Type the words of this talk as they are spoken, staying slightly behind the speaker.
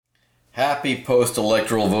Happy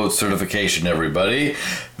post-electoral vote certification, everybody.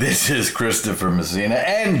 This is Christopher Messina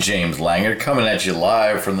and James Langer coming at you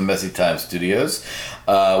live from the Messy Time Studios.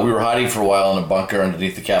 We were hiding for a while in a bunker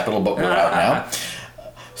underneath the Capitol, but we're out now.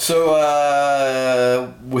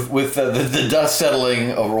 So, with the dust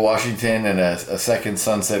settling over Washington and a second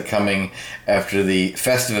sunset coming after the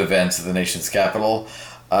festive events of the nation's capital,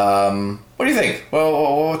 what do you think?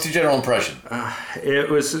 Well, what's your general impression? It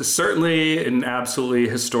was certainly an absolutely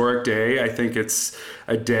historic day. I think it's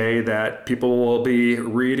a day that people will be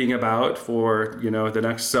reading about for, the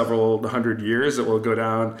next several hundred years. It will go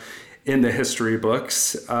down in the history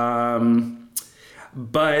books.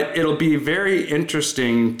 But it'll be very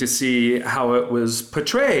interesting to see how it was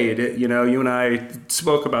portrayed. You and I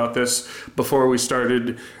spoke about this before we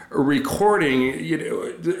started recording.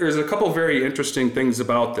 There's a couple very interesting things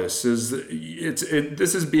about this.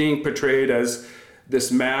 This is being portrayed as this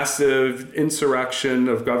massive insurrection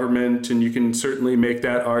of government, and you can certainly make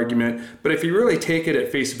that argument. But if you really take it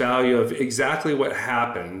at face value of exactly what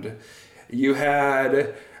happened, you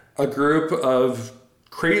had a group of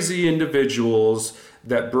crazy individuals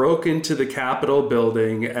that broke into the Capitol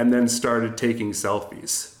building and then started taking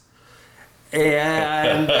selfies.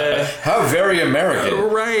 And how very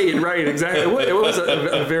American. Right, exactly. It was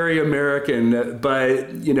a very American, but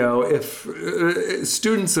if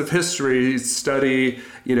students of history study,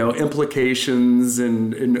 implications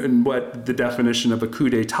and what the definition of a coup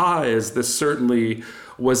d'etat is, this certainly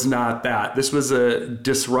was not that. This was a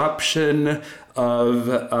disruption of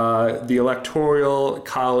the Electoral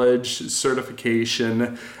College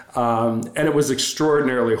certification. And it was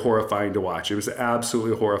extraordinarily horrifying to watch. It was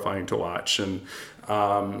absolutely horrifying to watch. And,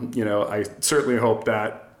 I certainly hope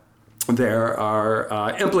that there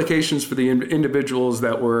are implications for the individuals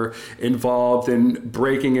that were involved in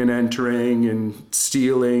breaking and entering and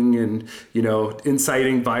stealing and,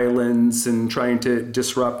 inciting violence and trying to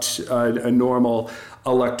disrupt a normal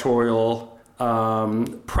electoral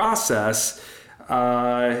process.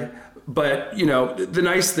 But, the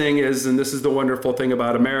nice thing is, and this is the wonderful thing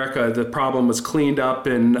about America, the problem was cleaned up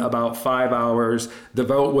in about 5 hours. The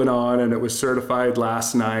vote went on and it was certified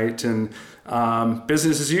last night, and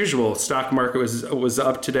business as usual. Stock market was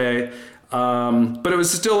up today. But it was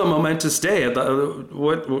still a momentous day.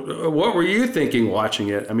 What were you thinking watching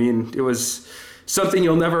it? I mean, it was something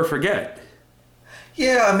you'll never forget.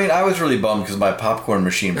 Yeah, I was really bummed because my popcorn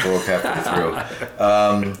machine broke halfway through.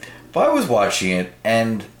 But I was watching it,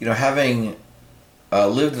 and having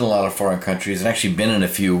lived in a lot of foreign countries and actually been in a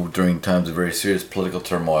few during times of very serious political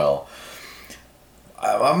turmoil,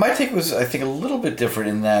 my take was, I think, a little bit different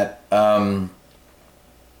in that I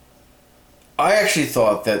actually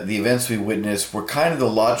thought that the events we witnessed were kind of the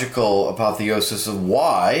logical apotheosis of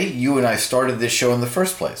why you and I started this show in the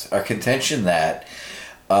first place. Our contention that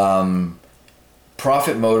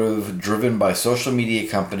profit motive driven by social media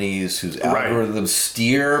companies whose algorithms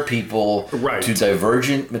steer people to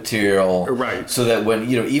divergent material, so that when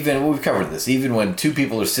even we've covered this, even when two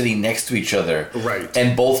people are sitting next to each other,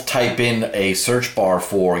 and both type in a search bar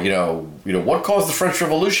for what caused the French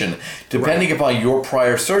Revolution, depending upon your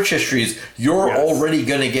prior search histories, you're already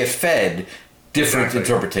going to get fed different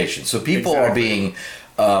interpretations. So people are being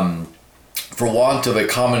for want of a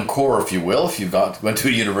common core, if you will, if you went to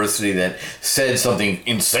a university that said something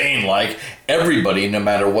insane like everybody, no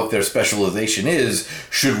matter what their specialization is,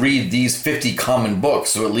 should read these 50 common books,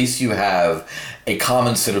 so at least you have a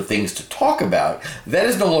common set of things to talk about. That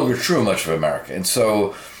is no longer true in much of America. And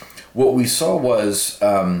so what we saw was,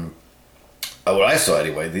 what I saw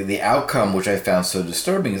anyway, the outcome, which I found so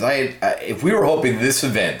disturbing, is if we were hoping this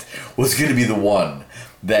event was going to be the one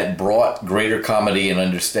that brought greater comedy and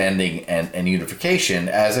understanding and unification,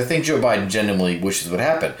 as I think Joe Biden genuinely wishes would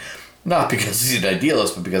happen. Not because he's an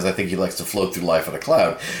idealist, but because I think he likes to float through life on a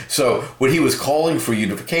cloud. So when he was calling for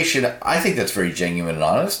unification, I think that's very genuine and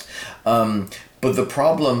honest. But the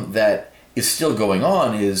problem that is still going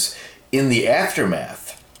on is in the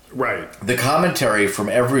aftermath. The commentary from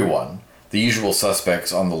everyone, the usual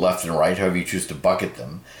suspects on the left and right, however you choose to bucket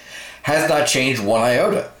them, has not changed one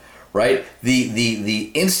iota.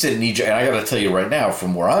 The instant knee-jerk, and I got to tell you right now,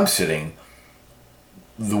 from where I'm sitting,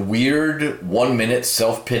 the weird 1 minute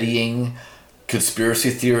self-pitying,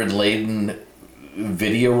 conspiracy theory-laden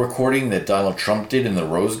video recording that Donald Trump did in the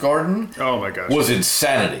Rose Garden, oh my gosh, was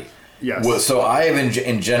insanity. Yes. So I have,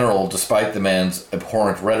 in general, despite the man's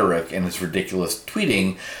abhorrent rhetoric and his ridiculous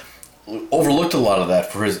tweeting, overlooked a lot of that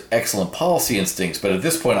for his excellent policy instincts. But at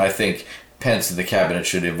this point, I think Pence and the cabinet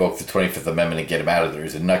should invoke the 25th Amendment and get him out of there.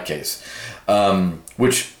 He's a nutcase.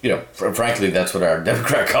 Which, frankly, that's what our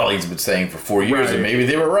Democrat colleagues have been saying for 4 years, and maybe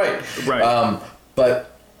they were right.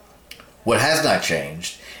 But What has not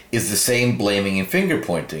changed is the same blaming and finger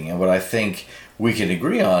pointing. And what I think we can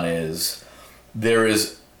agree on is there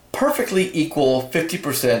is perfectly equal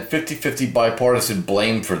 50%, 50-50 bipartisan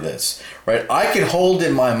blame for this, right? I can hold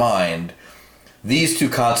in my mind these two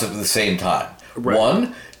concepts at the same time. Right.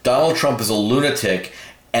 One, Donald Trump is a lunatic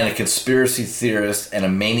and a conspiracy theorist and a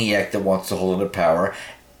maniac that wants to hold on to power.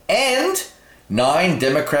 And 9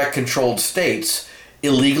 Democrat-controlled states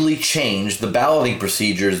illegally changed the balloting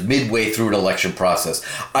procedures midway through an election process.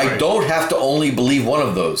 I don't have to only believe one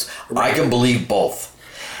of those. I can believe both.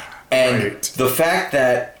 And the fact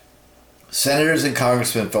that senators and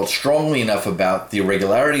congressmen felt strongly enough about the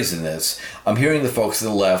irregularities in this, I'm hearing the folks on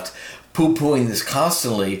the left poo-pooing this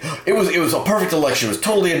constantly. It was a perfect election. It was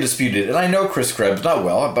totally undisputed. And I know Chris Krebs, not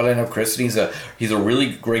well, but I know Chris, and he's a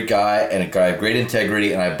really great guy and a guy of great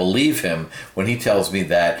integrity, and I believe him when he tells me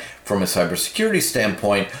that from a cybersecurity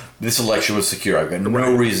standpoint, this election was secure. I've got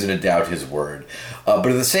no reason to doubt his word. But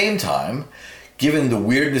at the same time, given the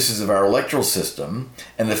weirdnesses of our electoral system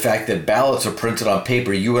and the fact that ballots are printed on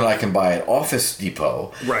paper you and I can buy at Office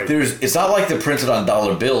Depot, it's not like they're printed on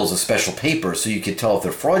dollar bills, a special paper, so you can tell if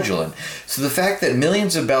they're fraudulent. So the fact that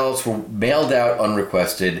millions of ballots were mailed out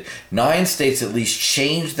unrequested, 9 states at least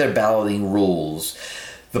changed their balloting rules.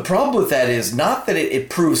 The problem with that is not that it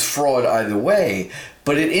proves fraud either way,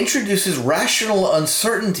 but it introduces rational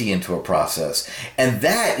uncertainty into a process, and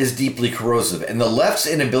that is deeply corrosive. And the left's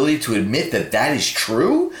inability to admit that that is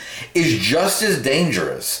true is just as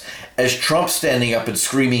dangerous as Trump standing up and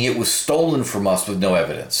screaming it was stolen from us with no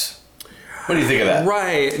evidence. What do you think of that?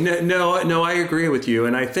 Right. No, I agree with you.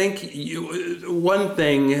 And I think one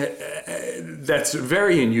thing that's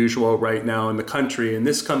very unusual right now in the country, and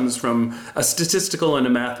this comes from a statistical and a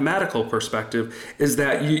mathematical perspective, is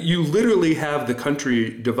that you literally have the country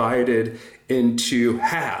divided into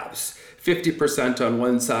halves. 50% on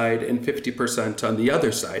one side and 50% on the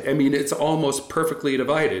other side. I mean, it's almost perfectly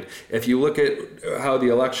divided. If you look at how the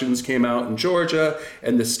elections came out in Georgia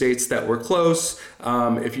and the states that were close,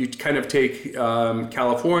 if you kind of take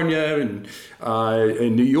California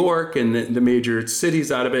and New York and the major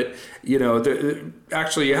cities out of it,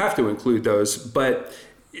 actually you have to include those, but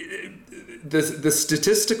the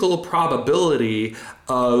statistical probability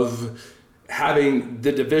of having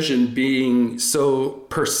the division being so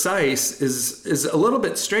precise is a little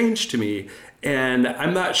bit strange to me. And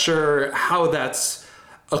I'm not sure how that's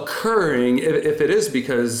occurring, if it is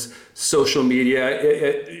because social media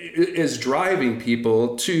is driving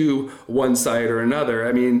people to one side or another.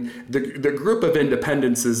 I mean, the group of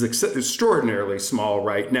independents is extraordinarily small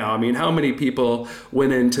right now. I mean, how many people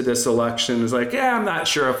went into this election is like, I'm not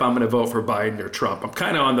sure if I'm going to vote for Biden or Trump. I'm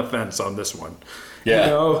kind of on the fence on this one.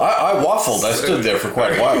 Yeah, I waffled. I stood there for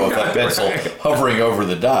quite a while with that pencil hovering over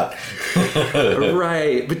the dot.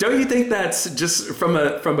 Right, but don't you think that's just from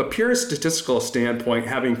a pure statistical standpoint,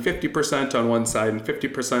 having 50% on one side and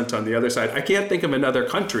 50% on the other side? I can't think of another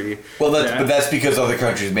country. But that's because other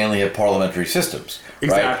countries mainly have parliamentary systems. Right?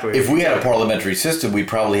 Exactly. If we had a parliamentary system, we'd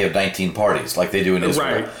probably have 19 parties like they do in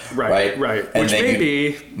Israel. Right. And which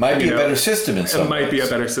might be a better system in some ways. It might be a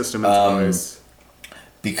better system in some ways.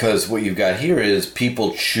 Because what you've got here is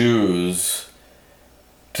people choose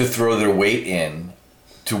to throw their weight in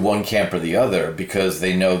to one camp or the other because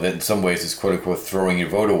they know that in some ways it's quote unquote throwing your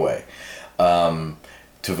vote away. To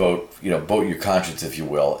vote your conscience, if you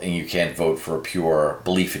will, and you can't vote for a pure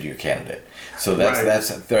belief in your candidate. So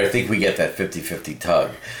that's I think we get that 50-50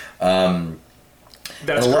 tug.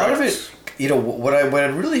 That's a lot correct. of it, what I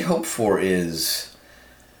really hope for is,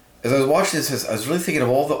 as I was watching this, I was really thinking of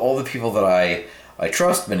all the people that I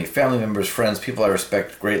trust, many family members, friends, people I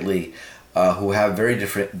respect greatly, who have very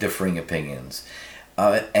differing opinions.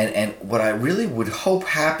 And what I really would hope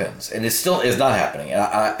happens, and it still is not happening,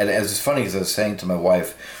 and as it's funny, because I was saying to my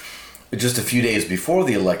wife just a few days before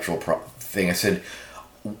the electoral thing, I said,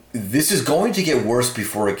 this is going to get worse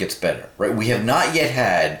before it gets better, right? We have not yet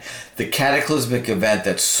had the cataclysmic event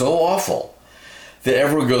that's so awful that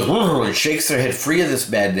everyone goes and shakes their head free of this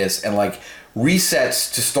madness and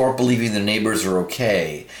resets to start believing their neighbors are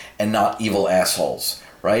okay and not evil assholes,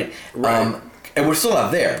 right? And we're still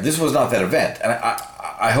not there. This was not that event. And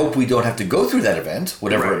I hope we don't have to go through that event,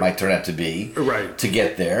 whatever it might turn out to be, to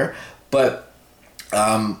get there. But,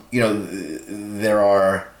 there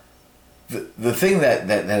are... The thing that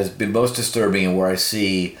has been most disturbing and where I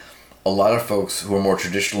see a lot of folks who are more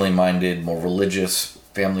traditionally minded, more religious,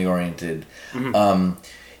 family-oriented,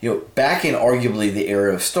 back in arguably the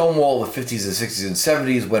era of Stonewall, the 50s and 60s and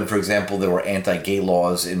 70s, when, for example, there were anti-gay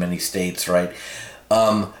laws in many states, right?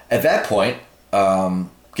 At that point,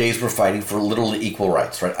 gays were fighting for literally equal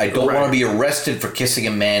rights, right? I don't want to be arrested for kissing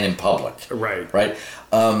a man in public. Right?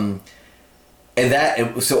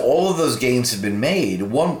 So all of those gains have been made.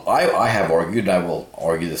 One, I have argued, and I will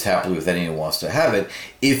argue this happily with anyone who wants to have it,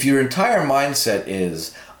 if your entire mindset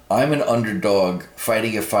is, I'm an underdog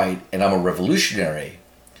fighting a fight and I'm a revolutionary,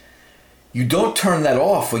 you don't turn that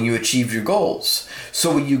off when you achieve your goals.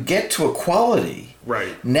 So when you get to equality,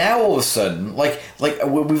 now all of a sudden, like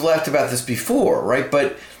we've laughed about this before, right?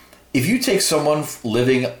 But if you take someone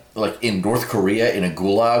living like in North Korea in a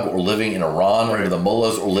gulag, or living in Iran under the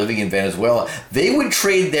mullahs, or living in Venezuela, they would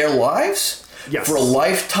trade their lives for a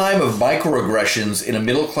lifetime of microaggressions in a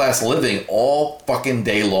middle-class living all fucking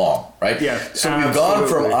day long, right? So we've gone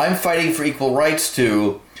from I'm fighting for equal rights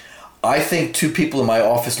to I think two people in my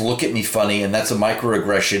office look at me funny and that's a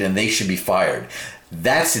microaggression and they should be fired.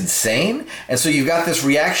 That's insane. And so you've got this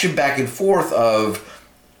reaction back and forth of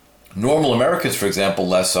normal Americans, for example,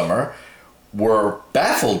 last summer were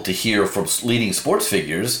baffled to hear from leading sports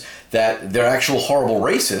figures that they're actual horrible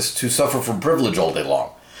racists who suffer from privilege all day long,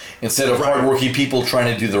 instead of hardworking people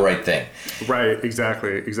trying to do the right thing.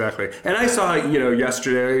 Exactly. And I saw,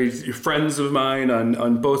 yesterday, friends of mine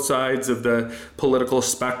on both sides of the political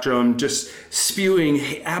spectrum just spewing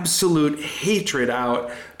absolute hatred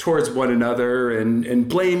out towards one another and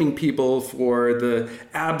blaming people for the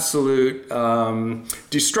absolute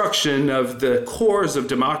destruction of the cores of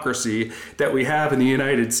democracy that we have in the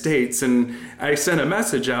United States. And I sent a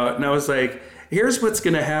message out and I was like, here's what's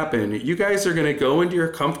going to happen. You guys are going to go into your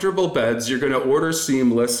comfortable beds. You're going to order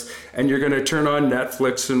Seamless, and you're going to turn on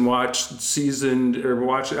Netflix and watch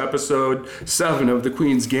episode 7 of The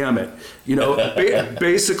Queen's Gambit.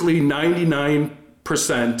 Basically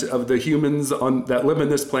 99% of the humans that live on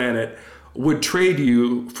this planet would trade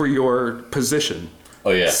you for your position.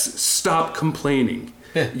 Stop complaining.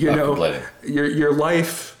 Complaining. Your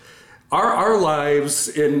life. Our lives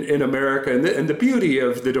in America and the beauty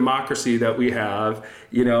of the democracy that we have,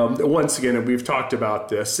 once again, we've talked about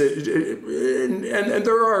this, and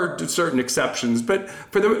there are certain exceptions, but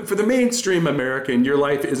for the mainstream American, your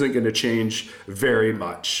life isn't going to change very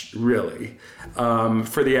much, really,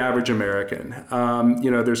 for the average American.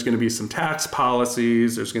 There's going to be some tax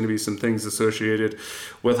policies, there's going to be some things associated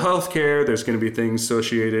with healthcare, there's going to be things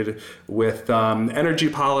associated with energy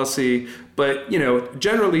policy. But,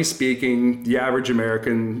 generally speaking, the average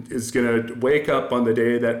American is going to wake up on the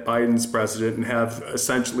day that Biden's president and have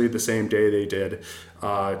essentially the same day they did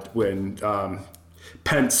when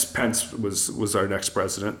Pence was our next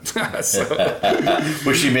president.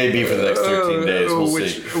 Which he may be for the next 13 days. We'll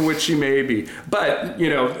see. Which he may be. But,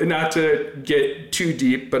 not to get too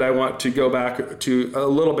deep, but I want to go back to a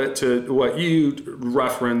little bit to what you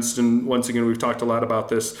referenced. And once again, we've talked a lot about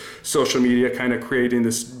this social media kind of creating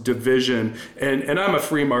this division. And I'm a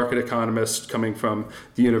free market economist coming from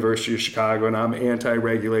the University of Chicago, and I'm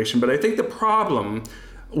anti-regulation. But I think the problem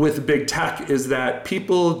with big tech is that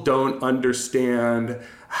people don't understand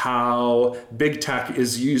how big tech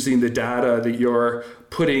is using the data that you're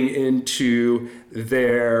putting into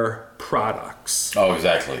their products. Oh,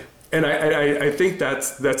 exactly. And I think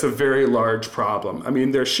that's a very large problem. I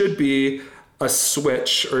mean, there should be a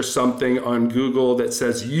switch or something on Google that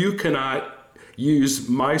says you cannot use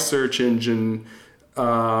my search engine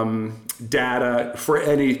data for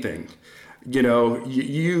anything.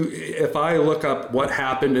 If I look up what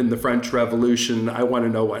happened in the French Revolution, I want to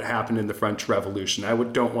know what happened in the French Revolution. I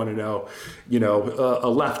don't want to know, a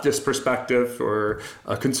leftist perspective or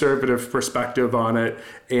a conservative perspective on it.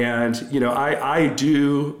 And, I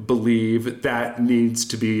do believe that needs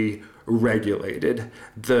to be regulated.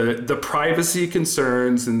 The privacy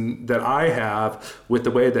concerns that I have with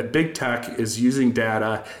the way that big tech is using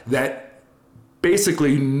data that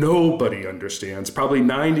basically nobody understands. Probably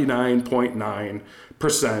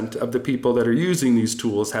 99.9% of the people that are using these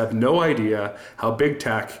tools have no idea how big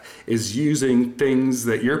tech is using things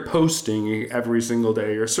that you're posting every single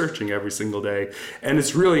day or searching every single day. And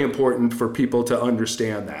it's really important for people to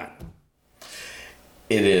understand that.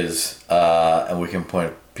 It is. And we can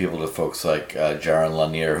point people to folks like Jaron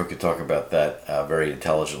Lanier, who could talk about that very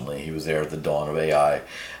intelligently. He was there at the dawn of AI.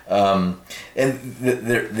 And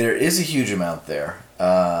there is a huge amount there,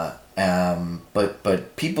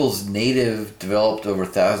 but people's native, developed over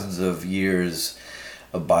thousands of years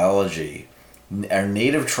of biology, our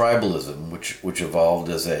native tribalism, which evolved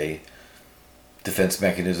as a defense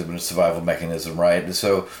mechanism and a survival mechanism, right? And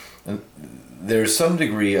so there's some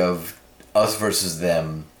degree of us versus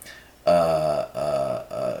them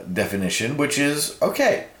definition, which is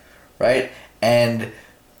okay, right? And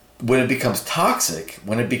when it becomes toxic,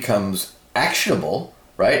 when it becomes actionable,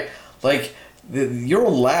 right? Like you're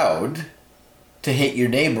allowed to hate your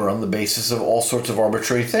neighbor on the basis of all sorts of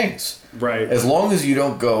arbitrary things. Right. As long as you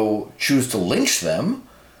don't go choose to lynch them,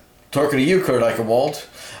 talking to you, Kurt Eichenwald,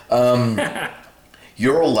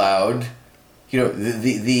 you're allowed,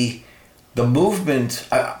 the movement,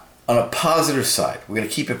 on a positive side, we're going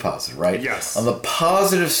to keep it positive, right? Yes. On the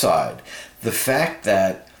positive side, the fact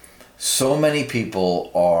that so many people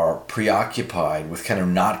are preoccupied with kind of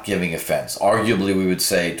not giving offense, arguably we would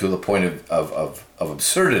say to the point of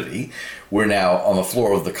absurdity, where now on the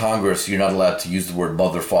floor of the Congress, you're not allowed to use the word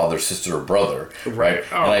mother, father, sister, or brother, right?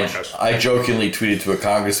 Oh, and I jokingly tweeted to a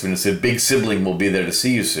congressman and said, big sibling will be there to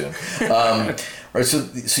see you soon. Right, so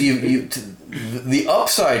the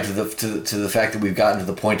upside to the fact that we've gotten to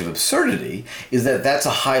the point of absurdity is that that's a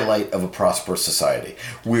highlight of a prosperous society.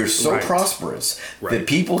 We're so prosperous that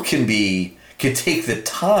people can take the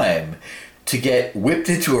time to get whipped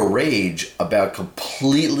into a rage about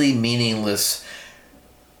completely meaningless,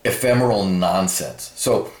 ephemeral nonsense.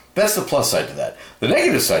 So that's the plus side to that. The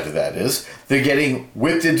negative side to that is they're getting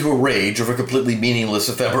whipped into a rage over completely meaningless,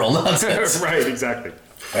 ephemeral nonsense. Right, exactly.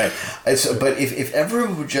 Right. But if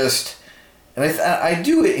everyone would just, and I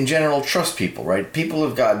do in general trust people, right? People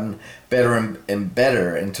have gotten better and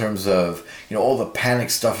better in terms of, all the panic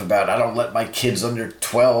stuff about I don't let my kids under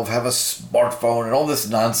 12 have a smartphone and all this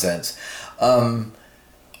nonsense.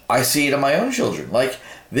 I see it in my own children. Like,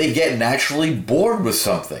 they get naturally bored with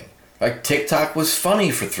something. Like, TikTok was funny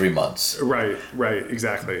for 3 months. Right,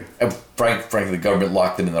 exactly. And frankly, the government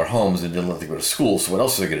locked them in their homes and didn't let them go to school, so what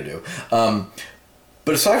else are they going to do?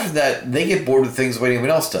 But aside from that, they get bored with things the way anyone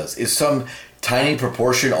else does. Is some tiny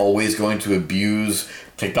proportion always going to abuse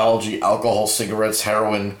technology, alcohol, cigarettes,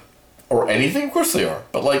 heroin, or anything? Of course they are.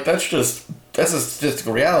 But that's a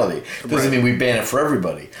statistical reality. It doesn't mean we ban it for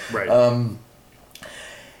everybody. Right.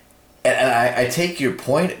 And I take your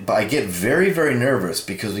point, but I get very, very nervous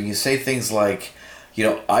because when you say things like,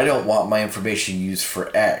 I don't want my information used for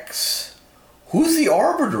X, who's the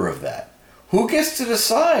arbiter of that? Who gets to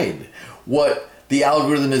decide what the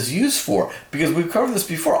algorithm is used for? Because we've covered this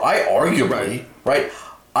before. I arguably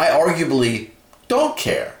don't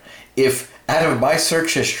care if out of my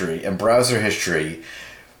search history and browser history,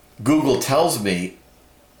 Google tells me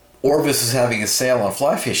Orvis is having a sale on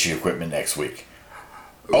fly fishing equipment next week.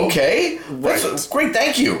 Okay, that's great.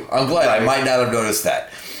 Thank you. I'm glad. I might not have noticed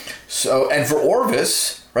that. So, and for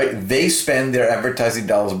Orvis, they spend their advertising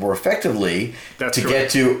dollars more effectively get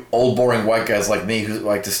to old boring white guys like me who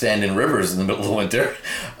like to stand in rivers in the middle of winter,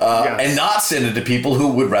 and not send it to people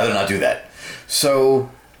who would rather not do that. So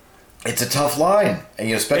it's a tough line,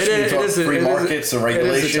 and especially when you talk free markets and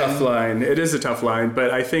regulation. It is a tough line,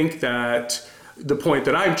 but I think that the point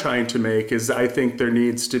that I'm trying to make is I think there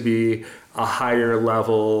needs to be a higher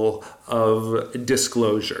level of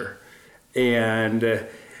disclosure. And,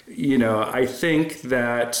 I think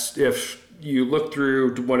that if you look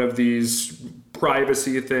through one of these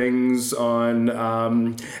privacy things on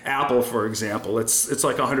Apple, for example, it's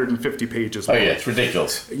like 150 pages long. Oh, yeah, it's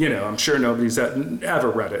ridiculous. I'm sure nobody's ever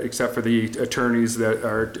read it except for the attorneys that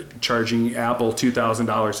are charging Apple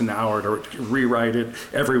 $2,000 an hour to rewrite it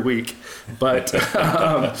every week. But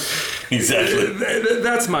exactly,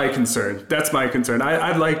 that's my concern.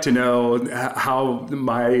 I'd like to know how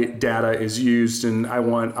my data is used, and I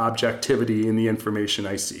want objectivity in the information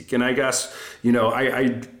I seek. And I guess,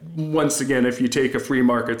 I once again, if you take a free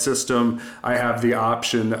market system, I have the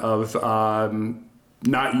option of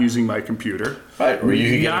not using my computer. Right, or you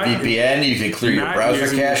can get a VPN, you can clear your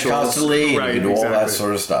browser cache constantly, and you can do all that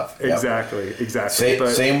sort of stuff. Exactly.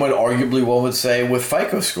 Same what arguably one would say with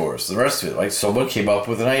FICO scores, the rest of it. Like, someone came up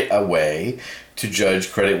with a way to judge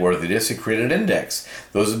creditworthiness and create an index.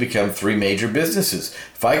 Those have become 3 major businesses.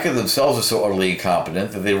 FICO themselves are so utterly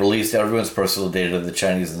incompetent that they released everyone's personal data to the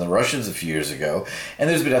Chinese and the Russians a few years ago, and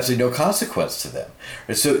there's been absolutely no consequence to them.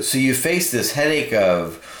 So you face this headache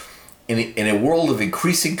of, in a world of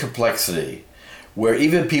increasing complexity, where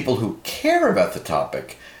even people who care about the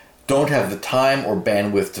topic don't have the time or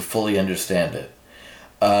bandwidth to fully understand it.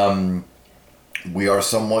 We are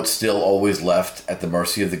somewhat still always left at the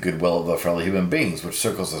mercy of the goodwill of our fellow human beings, which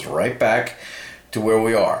circles us right back to where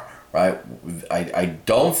we are, right? I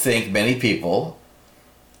don't think many people,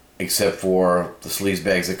 except for the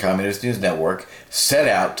sleazebags at Communist News Network, set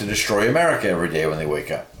out to destroy America every day when they wake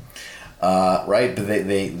up. Right? But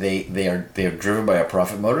they are driven by a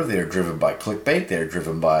profit motive. They are driven by clickbait. They are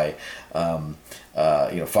driven by,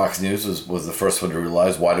 Fox News was the first one to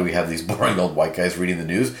realize, why do we have these boring old white guys reading the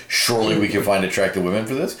news? Surely we can find attractive women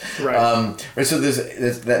for this. Right. So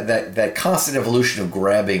there's that constant evolution of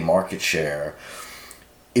grabbing market share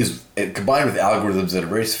is combined with algorithms that are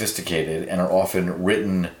very sophisticated and are often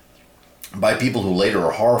written by people who later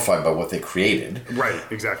are horrified by what they created. Right,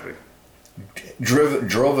 exactly.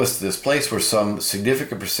 Drove us to this place where some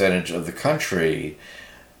significant percentage of the country,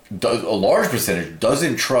 a large percentage,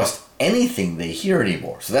 doesn't trust anything they hear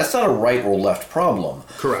anymore. So that's not a right or left problem.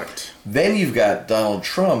 Correct. Then you've got Donald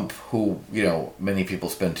Trump, who, many people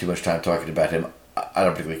spend too much time talking about him. I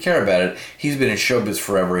don't particularly care about it. He's been in showbiz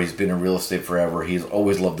forever. He's been in real estate forever. He's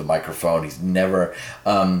always loved the microphone. He's never...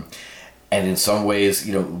 and in some ways,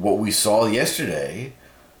 what we saw yesterday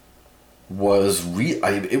was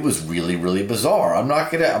it was really, really bizarre. I'm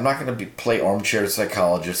not gonna play armchair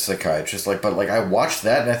psychiatrist, but I watched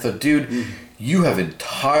that and I thought, dude, you have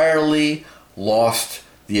entirely lost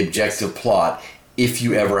the objective plot if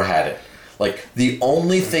you ever had it. The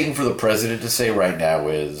only thing for the president to say right now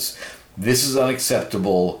is, this is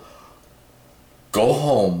unacceptable. Go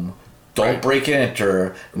home. Don't break and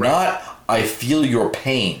enter. Not, I feel your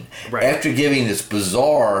pain. Right. After giving this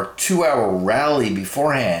bizarre 2-hour rally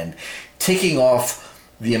beforehand, ticking off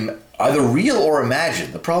the either real or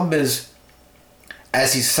imagined. The problem is,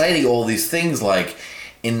 as he's citing all these things like,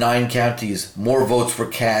 in 9 counties, more votes were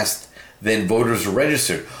cast than voters were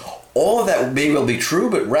registered. All of that may well be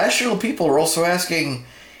true, but rational people are also asking,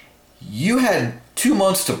 you had 2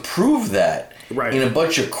 months to prove that in a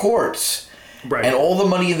bunch of courts, and all the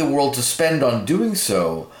money in the world to spend on doing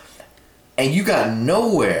so, and you got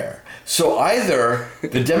nowhere. So either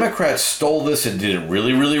the Democrats stole this and did it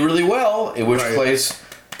really, really, really well, in which case,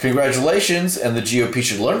 congratulations, and the GOP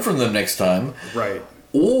should learn from them next time. Right.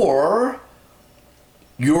 Or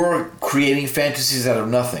you're creating fantasies out of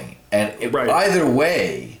nothing. And either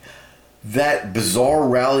way, that bizarre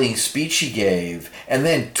rallying speech he gave, and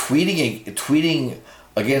then tweeting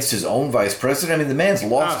against his own vice president, the man's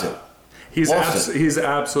lost it. He's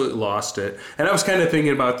absolutely lost it. And I was kind of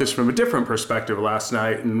thinking about this from a different perspective last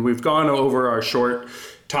night, and we've gone over our short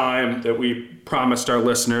time that we promised our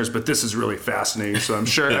listeners, but this is really fascinating, so I'm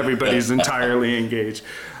sure everybody's entirely engaged.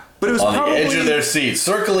 But it was on the edge of their seat,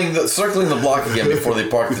 circling the block again before they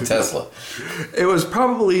park the Tesla. It was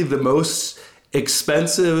probably the most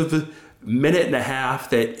expensive minute and a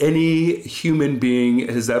half that any human being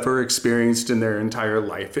has ever experienced in their entire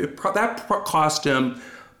life. That cost him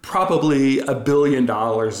probably $1 billion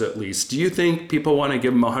at least. Do you think people want to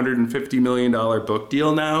give him a $150 million book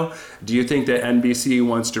deal now? Do you think that NBC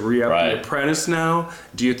wants to re-up The Apprentice now?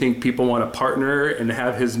 Do you think people want to partner and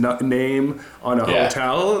have his name on a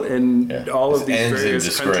hotel in all of these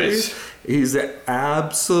various countries? He's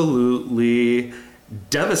absolutely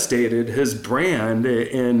devastated his brand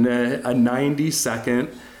in a 90-second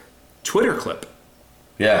Twitter clip.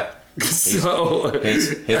 Yeah. So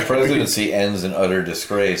his presidency ends in utter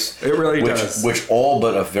disgrace. It really does. Which all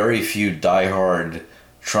but a very few diehard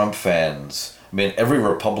Trump fans, every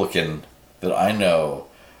Republican that I know,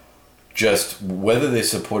 just whether they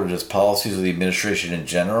supported his policies or the administration in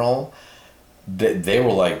general, they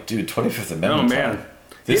were like, dude, 25th Amendment time.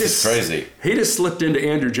 This is crazy. He just slipped into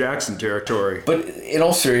Andrew Jackson territory. But in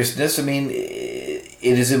all seriousness, it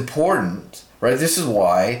is important, right? This is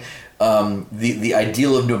why the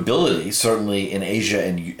ideal of nobility, certainly in Asia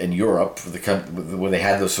and Europe, where they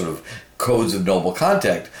had those sort of codes of noble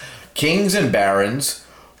conduct, kings and barons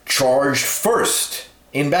charged first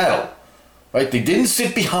in battle, right? They didn't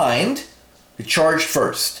sit behind; they charged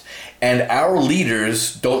first. And our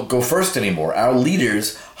leaders don't go first anymore. Our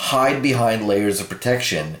leaders hide behind layers of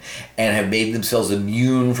protection and have made themselves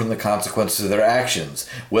immune from the consequences of their actions,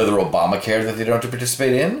 whether Obamacare that they don't have to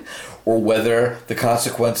participate in, or whether the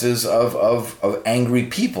consequences of angry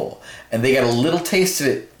people. And they got a little taste of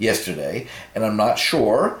it yesterday, and I'm not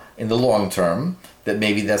sure in the long term that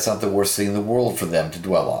maybe that's not the worst thing in the world for them to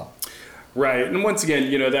dwell on. Right. And once again,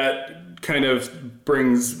 that kind of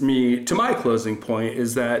brings me to my closing point,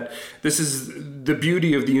 is that this is the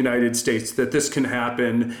beauty of the United States, that this can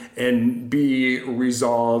happen and be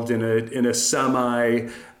resolved in a semi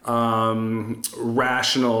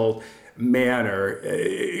rational manner.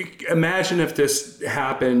 Imagine if this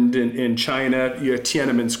happened in China,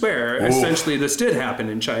 Tiananmen Square. Ooh. Essentially, this did happen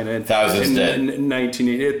in China. Thousands dead. In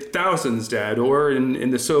 1980, thousands dead. Or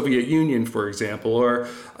in the Soviet Union, for example, or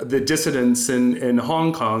the dissidents in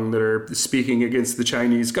Hong Kong that are speaking against the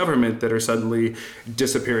Chinese government that are suddenly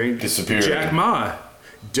disappearing. Disappearing. Jack Ma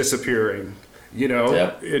disappearing.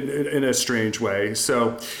 in a strange way.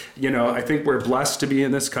 So, I think we're blessed to be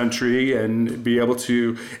in this country and be able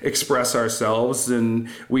to express ourselves. And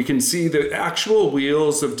we can see the actual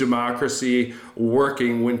wheels of democracy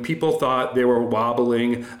working when people thought they were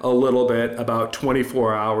wobbling a little bit about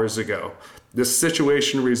 24 hours ago. This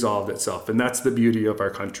situation resolved itself, and that's the beauty of our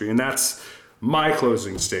country. And that's my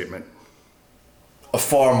closing statement. A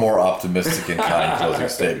far more optimistic and kind closing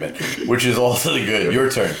statement, which is also good. Your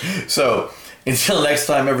turn. So, until next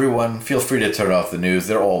time, everyone, feel free to turn off the news.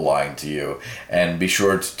 They're all lying to you. And be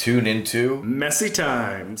sure to tune into Messy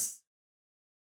Times.